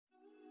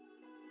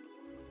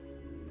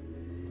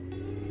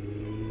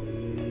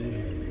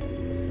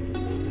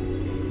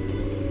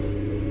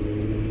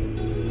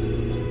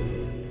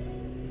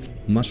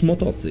Masz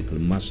motocykl,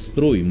 masz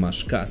strój,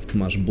 masz kask,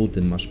 masz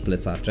buty, masz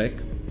plecaczek?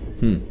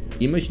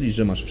 I myślisz,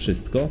 że masz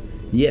wszystko?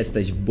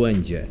 Jesteś w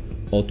błędzie.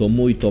 Oto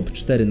mój top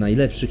 4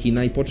 najlepszych i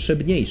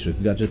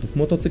najpotrzebniejszych gadżetów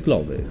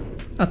motocyklowych.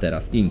 A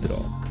teraz intro.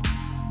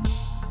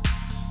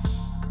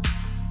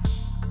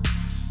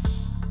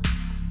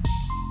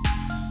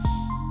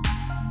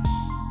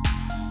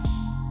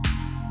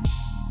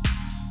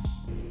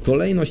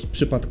 Kolejność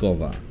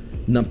przypadkowa.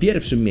 Na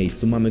pierwszym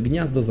miejscu mamy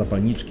gniazdo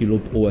zapalniczki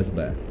lub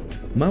USB.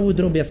 Mały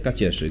drobiazg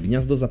cieszy,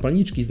 gniazdo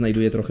zapalniczki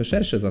znajduje trochę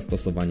szersze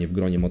zastosowanie w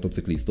gronie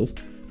motocyklistów,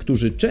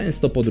 którzy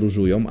często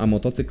podróżują, a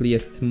motocykl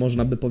jest,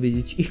 można by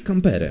powiedzieć, ich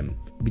kamperem.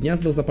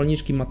 Gniazdo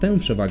zapalniczki ma tę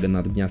przewagę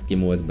nad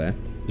gniazdkiem USB,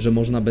 że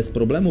można bez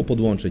problemu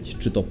podłączyć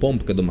czy to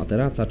pompkę do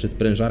materaca, czy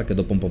sprężarkę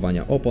do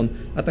pompowania opon,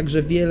 a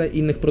także wiele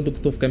innych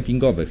produktów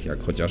kempingowych,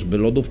 jak chociażby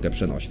lodówkę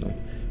przenośną.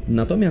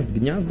 Natomiast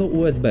gniazdo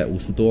USB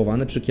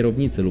usytuowane przy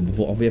kierownicy lub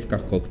w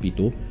owiewkach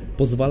kokpitu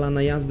pozwala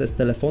na jazdę z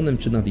telefonem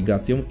czy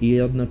nawigacją i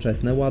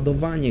jednoczesne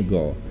ładowanie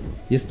go.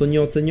 Jest to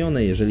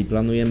nieocenione, jeżeli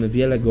planujemy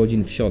wiele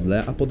godzin w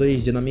siodle, a po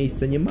dojeździe na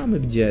miejsce nie mamy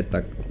gdzie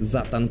tak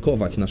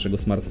zatankować naszego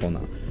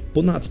smartfona.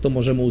 Ponadto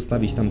możemy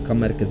ustawić tam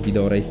kamerkę z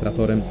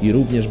wideorejestratorem i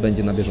również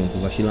będzie na bieżąco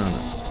zasilana.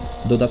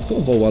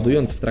 Dodatkowo,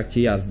 ładując w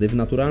trakcie jazdy, w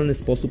naturalny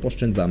sposób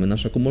oszczędzamy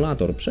nasz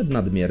akumulator przed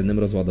nadmiernym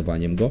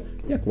rozładowaniem go,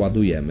 jak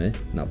ładujemy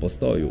na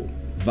postoju.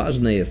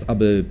 Ważne jest,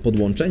 aby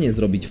podłączenie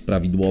zrobić w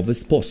prawidłowy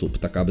sposób,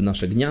 tak aby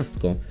nasze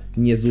gniazdko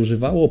nie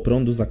zużywało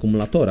prądu z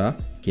akumulatora,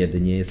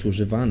 kiedy nie jest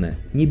używane.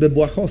 Niby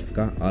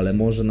błahostka, ale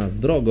może nas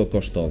drogo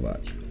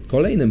kosztować.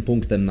 Kolejnym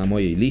punktem na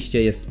mojej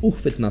liście jest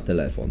uchwyt na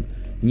telefon.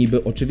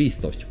 Niby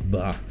oczywistość,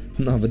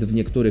 nawet w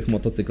niektórych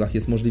motocyklach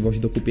jest możliwość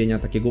dokupienia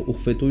takiego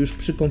uchwytu już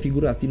przy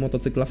konfiguracji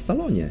motocykla w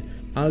salonie.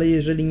 Ale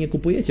jeżeli nie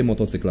kupujecie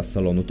motocykla z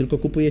salonu, tylko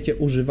kupujecie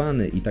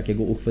używany i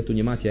takiego uchwytu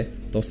nie macie,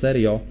 to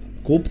serio,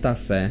 kupta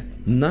se.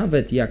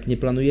 Nawet jak nie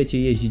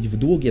planujecie jeździć w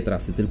długie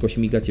trasy, tylko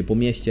śmigacie po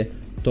mieście,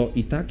 to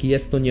i tak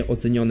jest to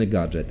nieoceniony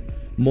gadżet.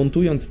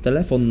 Montując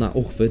telefon na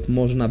uchwyt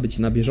można być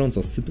na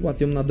bieżąco z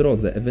sytuacją na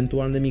drodze,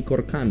 ewentualnymi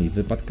korkami,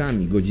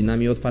 wypadkami,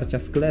 godzinami otwarcia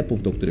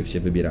sklepów, do których się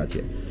wybieracie.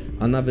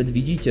 A nawet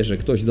widzicie, że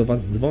ktoś do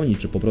Was dzwoni,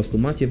 czy po prostu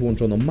macie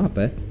włączoną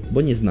mapę,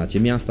 bo nie znacie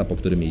miasta, po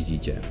którym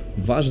jeździcie.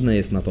 Ważne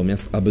jest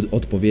natomiast, aby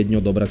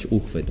odpowiednio dobrać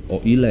uchwyt.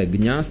 O ile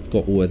gniazdko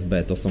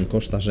USB to są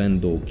koszta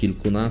rzędu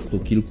kilkunastu,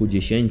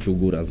 kilkudziesięciu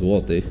góra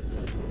złotych,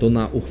 to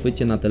na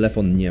uchwycie na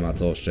telefon nie ma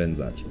co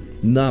oszczędzać.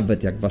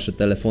 Nawet jak Wasze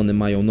telefony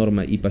mają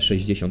normę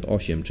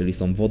IP68, czyli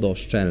są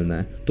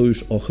wodooszczelne, to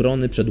już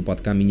ochrony przed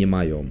upadkami nie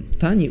mają.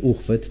 Tani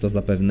uchwyt to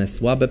zapewne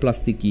słabe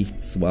plastiki,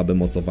 słabe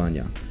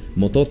mocowania.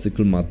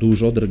 Motocykl ma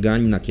dużo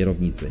drgań na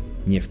kierownicy.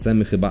 Nie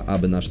chcemy chyba,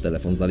 aby nasz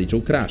telefon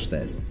zaliczył crash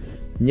test.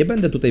 Nie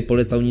będę tutaj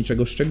polecał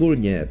niczego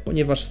szczególnie,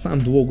 ponieważ sam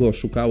długo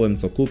szukałem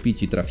co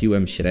kupić i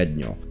trafiłem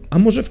średnio. A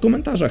może w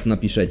komentarzach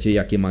napiszecie,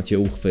 jakie macie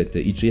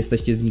uchwyty i czy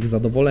jesteście z nich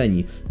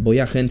zadowoleni, bo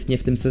ja chętnie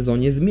w tym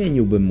sezonie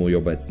zmieniłbym mój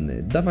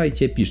obecny.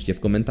 Dawajcie, piszcie w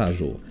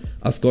komentarzu.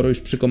 A skoro już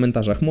przy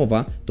komentarzach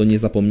mowa, to nie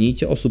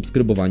zapomnijcie o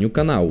subskrybowaniu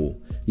kanału.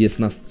 Jest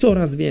nas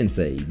coraz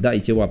więcej.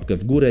 Dajcie łapkę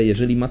w górę,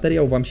 jeżeli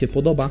materiał Wam się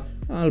podoba,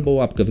 albo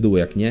łapkę w dół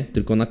jak nie,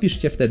 tylko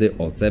napiszcie wtedy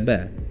OCB.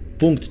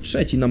 Punkt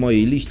trzeci na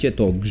mojej liście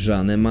to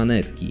grzane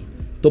manetki.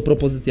 To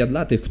propozycja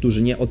dla tych,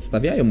 którzy nie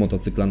odstawiają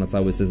motocykla na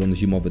cały sezon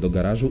zimowy do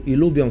garażu i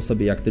lubią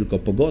sobie, jak tylko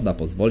pogoda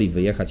pozwoli,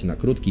 wyjechać na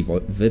krótki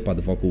wypad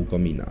wokół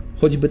komina.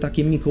 Choćby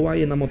takie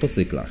Mikołaje na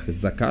motocyklach.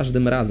 Za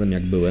każdym razem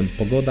jak byłem,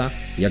 pogoda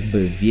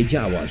jakby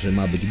wiedziała, że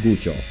ma być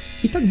gucio.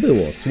 I tak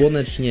było,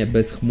 słonecznie,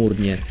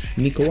 bezchmurnie.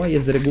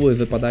 Mikołaje z reguły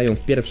wypadają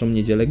w pierwszą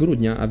niedzielę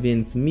grudnia, a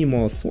więc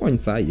mimo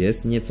słońca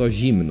jest nieco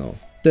zimno.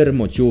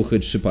 Termociuchy,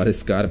 3 pary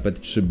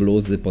skarpet, 3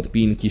 bluzy,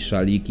 podpinki,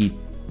 szaliki.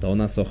 To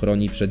nas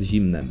ochroni przed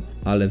zimnem,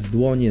 ale w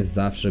dłonie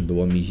zawsze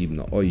było mi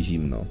zimno, oj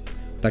zimno.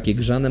 Takie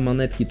grzane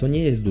manetki to nie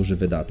jest duży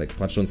wydatek,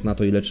 patrząc na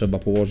to, ile trzeba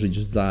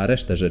położyć za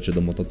resztę rzeczy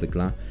do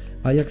motocykla,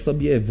 a jak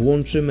sobie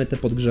włączymy te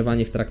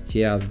podgrzewanie w trakcie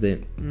jazdy,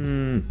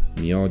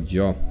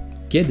 miodzio.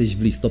 Kiedyś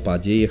w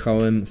listopadzie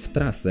jechałem w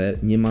trasę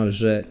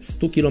niemalże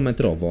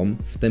 100-kilometrową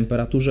w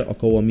temperaturze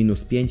około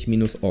 -5,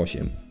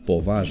 -8.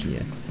 Poważnie.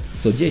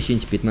 Co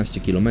 10-15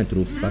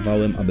 km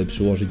stawałem, aby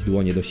przyłożyć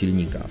dłonie do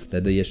silnika.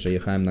 Wtedy jeszcze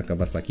jechałem na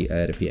Kawasaki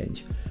ER5.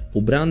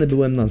 Ubrany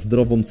byłem na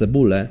zdrową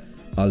cebulę,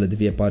 ale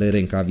 2 pary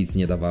rękawic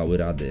nie dawały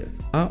rady.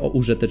 A o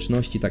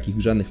użyteczności takich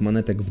grzanych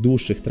manetek w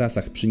dłuższych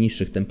trasach przy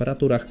niższych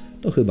temperaturach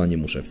to chyba nie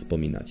muszę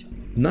wspominać.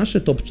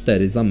 Nasze top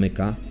 4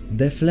 zamyka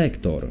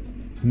deflektor.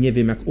 Nie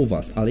wiem jak u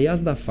Was, ale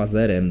jazda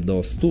fazerem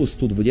do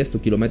 100-120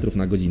 km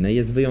na godzinę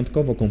jest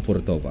wyjątkowo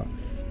komfortowa.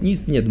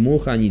 Nic nie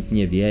dmucha, nic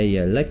nie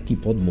wieje, lekki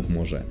podmuch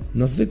może.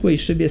 Na zwykłej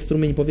szybie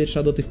strumień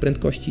powietrza do tych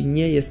prędkości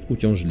nie jest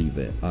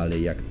uciążliwy, ale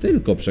jak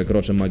tylko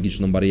przekroczę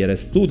magiczną barierę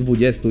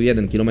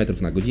 121 km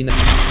na godzinę,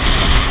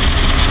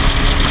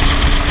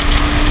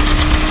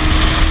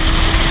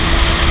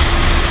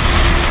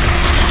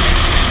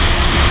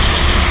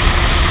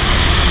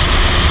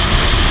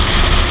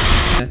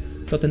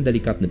 to ten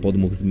delikatny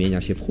podmuch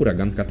zmienia się w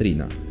huragan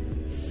Katrina.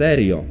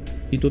 Serio,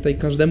 I tutaj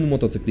każdemu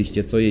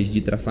motocykliście, co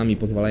jeździ trasami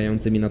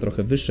pozwalającymi na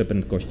trochę wyższe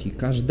prędkości,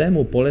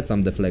 każdemu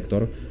polecam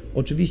deflektor,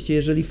 oczywiście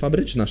jeżeli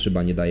fabryczna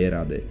szyba nie daje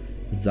rady.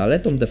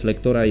 Zaletą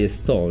deflektora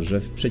jest to, że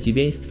w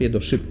przeciwieństwie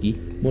do szybki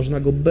można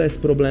go bez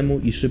problemu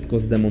i szybko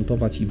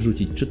zdemontować i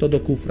wrzucić czy to do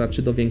kufra,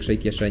 czy do większej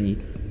kieszeni.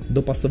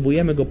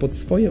 Dopasowujemy go pod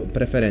swoje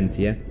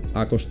preferencje,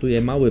 a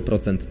kosztuje mały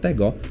procent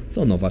tego,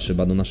 co nowa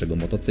szyba do naszego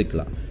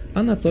motocykla.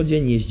 A na co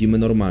dzień jeździmy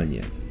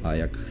normalnie, a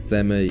jak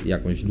chcemy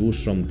jakąś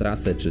dłuższą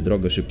trasę czy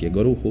drogę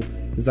szybkiego ruchu,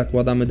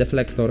 zakładamy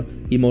deflektor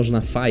i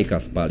można fajka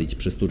spalić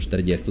przy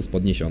 140 z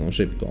podniesioną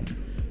szybką.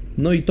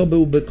 No i to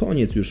byłby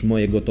koniec już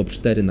mojego top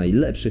 4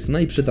 najlepszych,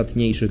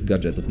 najprzydatniejszych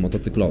gadżetów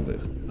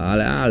motocyklowych.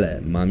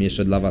 Ale, mam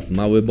jeszcze dla Was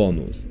mały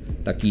bonus.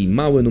 Taki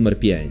mały numer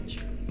 5.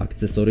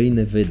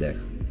 Akcesoryjny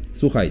wydech.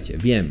 Słuchajcie,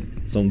 wiem,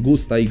 są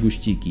gusta i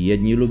guściki.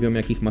 Jedni lubią,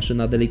 jak ich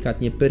maszyna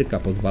delikatnie pyrka,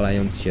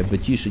 pozwalając się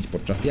wyciszyć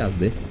podczas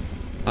jazdy,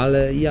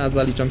 ale ja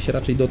zaliczam się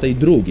raczej do tej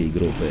drugiej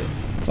grupy.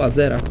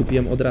 Fazera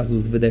kupiłem od razu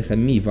z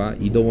wydechem Miwa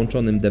i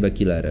dołączonym DB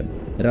killerem.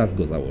 Raz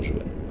go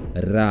założyłem.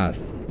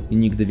 Raz. I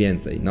nigdy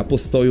więcej. Na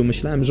postoju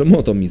myślałem, że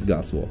moto mi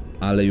zgasło,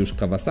 ale już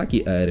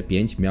Kawasaki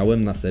ER5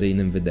 miałem na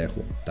seryjnym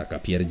wydechu. Taka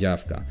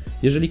pierdziawka.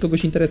 Jeżeli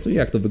kogoś interesuje,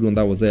 jak to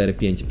wyglądało z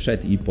ER5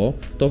 przed i po,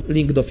 to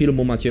link do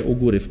filmu macie u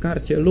góry w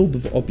karcie lub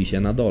w opisie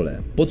na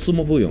dole.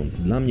 Podsumowując,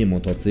 dla mnie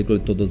motocykl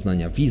to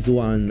doznania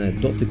wizualne,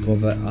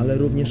 dotykowe, ale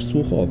również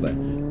słuchowe.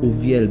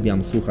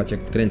 Uwielbiam słuchać, jak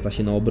wkręca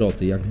się na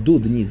obroty, jak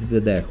dudni z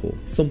wydechu.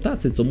 Są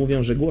tacy, co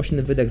mówią, że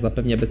głośny wydech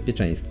zapewnia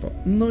bezpieczeństwo.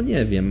 No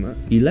nie wiem,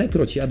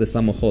 ilekroć jadę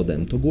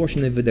samochodem, to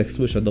głośny wydech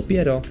słyszę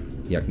dopiero,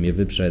 jak mnie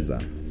wyprzedza.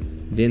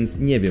 Więc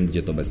nie wiem,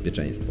 gdzie to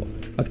bezpieczeństwo.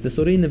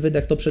 Akcesoryjny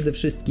wydech to przede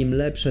wszystkim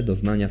lepsze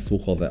doznania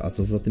słuchowe, a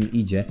co za tym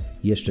idzie,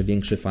 jeszcze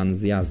większy fan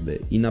z jazdy.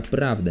 I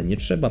naprawdę nie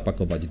trzeba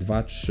pakować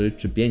 2, 3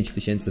 czy 5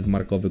 tysięcy w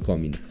markowy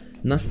komin.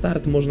 Na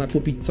start można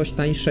kupić coś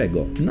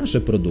tańszego.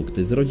 Nasze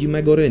produkty z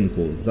rodzimego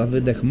rynku. Za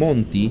wydech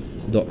Monty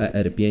do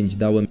ER5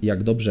 dałem,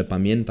 jak dobrze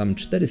pamiętam,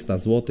 400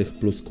 zł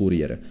plus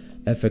kurier.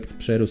 Efekt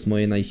przerósł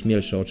moje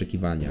najśmielsze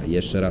oczekiwania.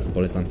 Jeszcze raz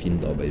polecam film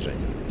do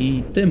obejrzenia.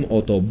 I tym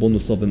oto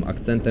bonusowym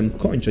akcentem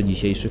kończę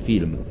dzisiejszy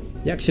film.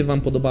 Jak się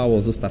Wam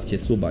podobało, zostawcie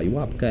suba i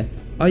łapkę,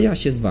 a ja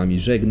się z Wami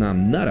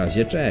żegnam. Na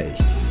razie,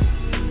 cześć!